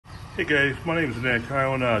Hey guys, my name is Nick. I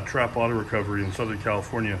own Trap Auto Recovery in Southern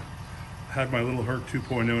California. I had my Lil Herc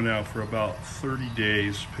 2.0 now for about 30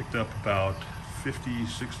 days. Picked up about 50,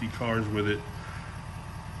 60 cars with it.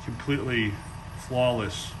 Completely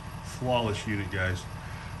flawless unit, guys.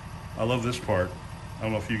 I love this part. I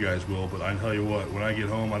don't know if you guys will, but I tell you what, when I get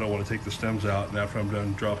home, I don't want to take the stems out, and after I'm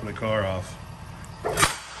done dropping the car off,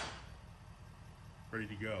 ready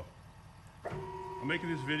to go. I'm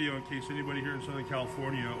making this video in case anybody here in Southern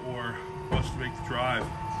California or wants to make the drive,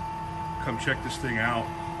 come check this thing out.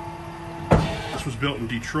 This was built in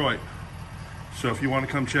Detroit. So if you want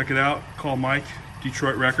to come check it out, call Mike,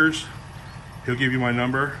 Detroit Wreckers. He'll give you my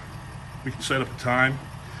number. We can set up a time.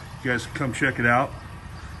 You guys can come check it out,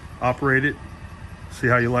 operate it, see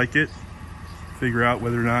how you like it, figure out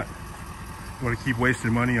whether or not you want to keep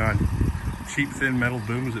wasting money on cheap, thin metal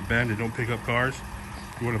booms that bend and don't pick up cars.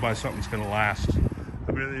 You want to buy something that's going to last.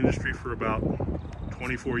 I've been in the industry for about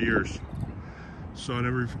 24 years. So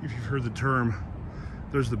if you've heard the term,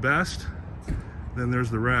 there's the best, then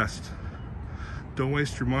there's the rest. Don't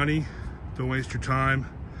waste your money, don't waste your time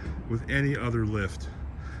with any other lift.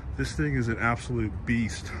 This thing is an absolute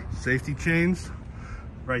beast. Safety chains,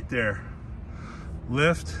 right there.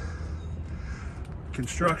 Lift,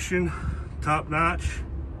 construction, top notch,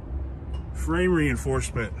 frame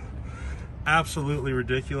reinforcement. Absolutely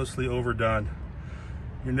ridiculously overdone.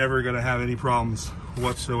 You're never gonna have any problems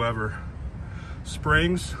whatsoever.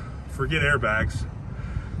 Springs, forget airbags.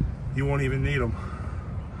 You won't even need them.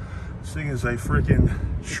 This thing is a freaking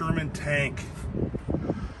Sherman tank.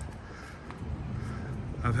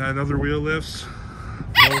 I've had other wheel lifts,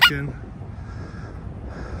 Vulcan,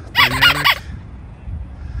 Dynamic.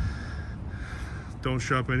 Don't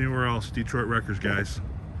shop anywhere else. Detroit Wreckers, guys.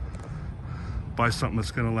 Buy something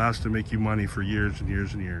that's gonna last and make you money for years and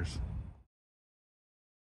years and years.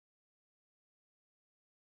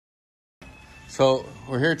 So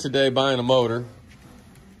we're here today buying a motor.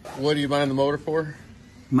 What are you buying the motor for?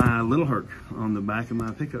 My Lil Herc on the back of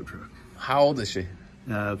my pickup truck. How old is she?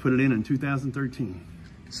 Put it in 2013.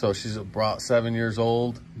 So she's about 7 years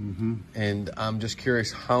old. Mm-hmm. And I'm just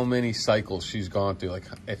curious how many cycles she's gone through. Like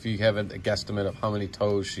if you have a guesstimate of how many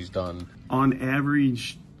tows she's done. On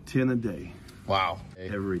average, 10 a day. Wow.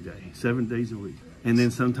 Every day, 7 days a week. And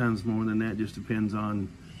then sometimes more than that, just depends on,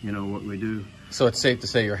 you know, what we do. So it's safe to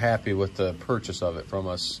say you're happy with the purchase of it from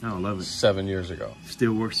us. I love it. 7 years ago.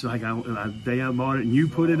 Still works like the day I bought it and you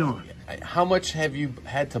put it on. How much have you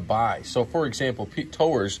had to buy? So for example,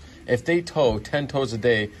 towers, if they tow 10 tows a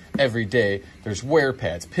day, every day, there's wear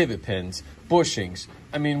pads, pivot pins, bushings.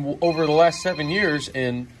 I mean, over the last 7 years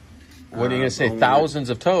and what are you gonna say, thousands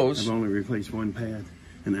of tows? I've only replaced one pad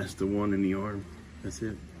and that's the one in the arm. That's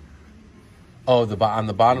it. Oh, on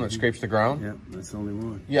the bottom that scrapes the ground? Yeah, that's the only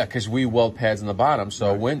one. Yeah, because we weld pads in the bottom,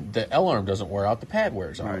 so when the L-arm doesn't wear out, the pad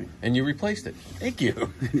wears out. Right. And you replaced it. Thank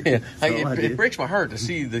you. Yeah. It breaks my heart to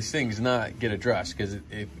see these things not get addressed because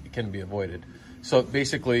it can be avoided. So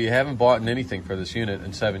basically, you haven't bought anything for this unit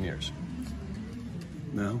in 7 years.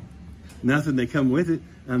 No, nothing. They come with it.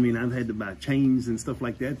 I mean, I've had to buy chains and stuff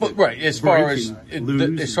like that. But right, as far as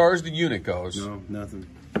the unit goes. No, nothing.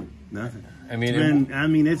 I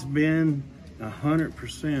mean, it's been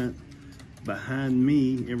 100% behind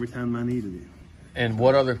me every time I needed it. And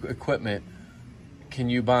what other equipment can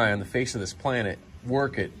you buy on the face of this planet,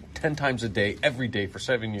 work it 10 times a day, every day for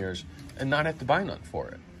 7 years, and not have to buy nothing for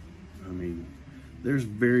it? I mean, there's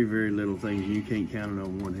very, very little things you can't count it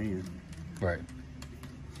on one hand. Right.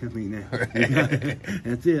 I mean,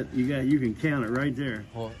 that's it. You can count it right there.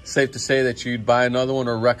 Well, safe to say that you'd buy another one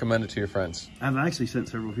or recommend it to your friends. I've actually sent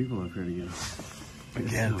several people up here to get it.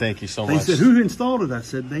 Again, thank you so much. They said, who installed it? I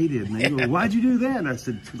said, they did. And they go, why'd you do that? And I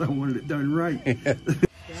said, because I wanted it done right.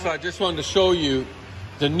 So I just wanted to show you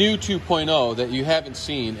the new 2.0 that you haven't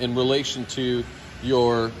seen in relation to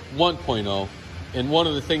your 1.0. And one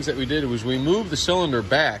of the things that we did was we moved the cylinder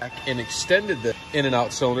back and extended the in and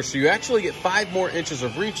out cylinder. So you actually get 5 more inches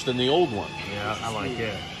of reach than the old one. Yeah, I like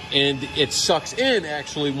that. And it sucks in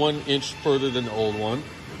actually 1 inch further than the old one.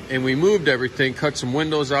 And we moved everything, cut some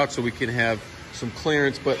windows out so we can have some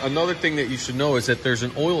clearance. But another thing that you should know is that there's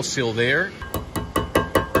an oil seal there.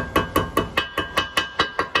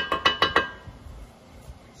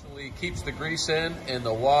 So it keeps the grease in and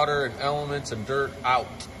the water and elements and dirt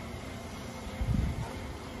out.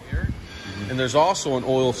 And there's also an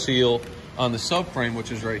oil seal on the subframe,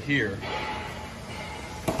 which is right here.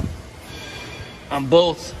 On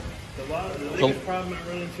both. The biggest problem I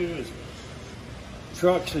run into is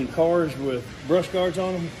trucks and cars with brush guards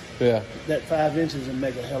on them. Yeah. That 5 inches would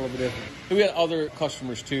make a hell of a difference. We had other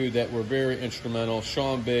customers too that were very instrumental.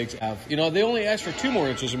 Sean Biggs, you know, they only asked for 2 more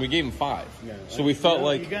inches and we gave them 5. Yeah. So we felt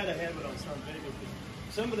like you got to have it on some video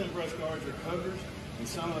because some of them brush guards are covers and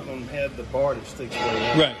some of them have the bar that sticks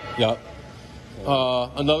way out. Right. Yep.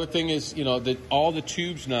 Another thing is, you know, that all the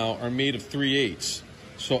tubes now are made of 3/8.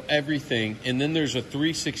 So everything, and then there's a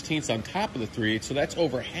 3/16 on top of the 3/8. So that's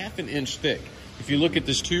over half an inch thick. If you look at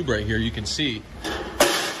this tube right here, you can see,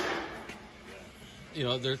 you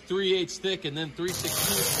know, they're 3/8 thick and then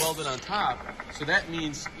 3/16 welded on top. So that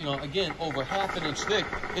means, you know, again, over half an inch thick.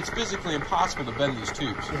 It's physically impossible to bend these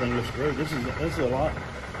tubes. I think that's great. This is a lot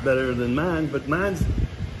better than mine, but mine's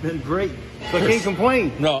been great. So I can't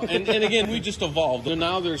complain. No, and again, we just evolved. So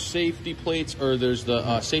now there's safety plates, or there's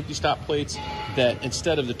the safety stop plates that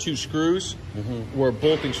instead of the 2 screws, we're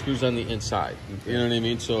bolting screws on the inside. You know what I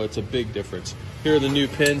mean? So it's a big difference. Here are the new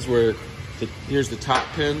pins where here's the top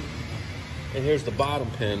pin, and here's the bottom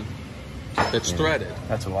pin that's threaded.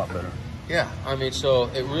 That's a lot better. Yeah, I mean, so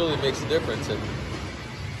it really makes a difference. And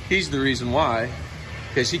he's the reason why,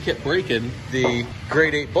 because he kept breaking the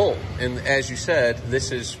grade 8 bolt. And as you said,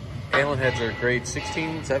 this is, Allen heads are grade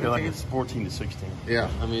 16, 17? I feel like it's 14 to 16. Yeah,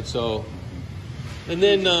 I mean, so. And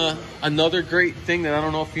then another great thing that I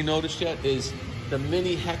don't know if you noticed yet is the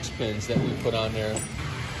mini hex pins that we put on there.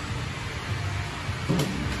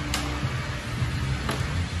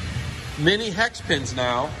 Mini hex pins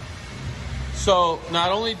now. So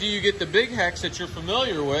not only do you get the big hex that you're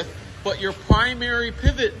familiar with, but your primary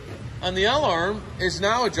pivot on the L arm is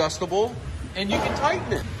now adjustable, and you can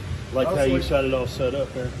tighten it. Like how you got it all set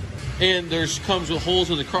up there. And there's comes with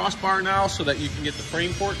holes in the crossbar now, so that you can get the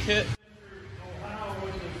frame fork kit.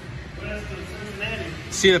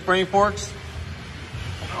 See the frame forks?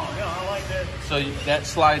 Oh yeah, I like that. So that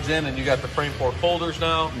slides in, and you got the frame fork holders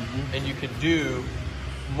now, and you can do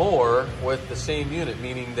more with the same unit,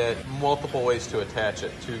 meaning that multiple ways to attach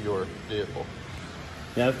it to your vehicle.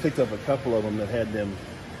 Yeah, I've picked up a couple of them that had them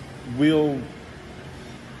wheel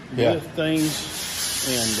lift things,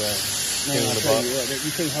 and man, I'll tell you what,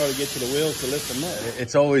 you couldn't hardly get to the wheels to lift them up.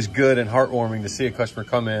 It's always good and heartwarming to see a customer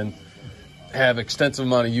come in, have extensive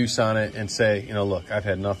amount of use on it, and say, you know, look, I've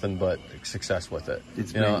had nothing but success with it.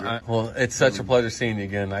 It's, you know, well, it's such a pleasure seeing you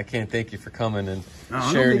again. I can't thank you for coming and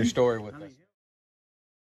sharing your story with us.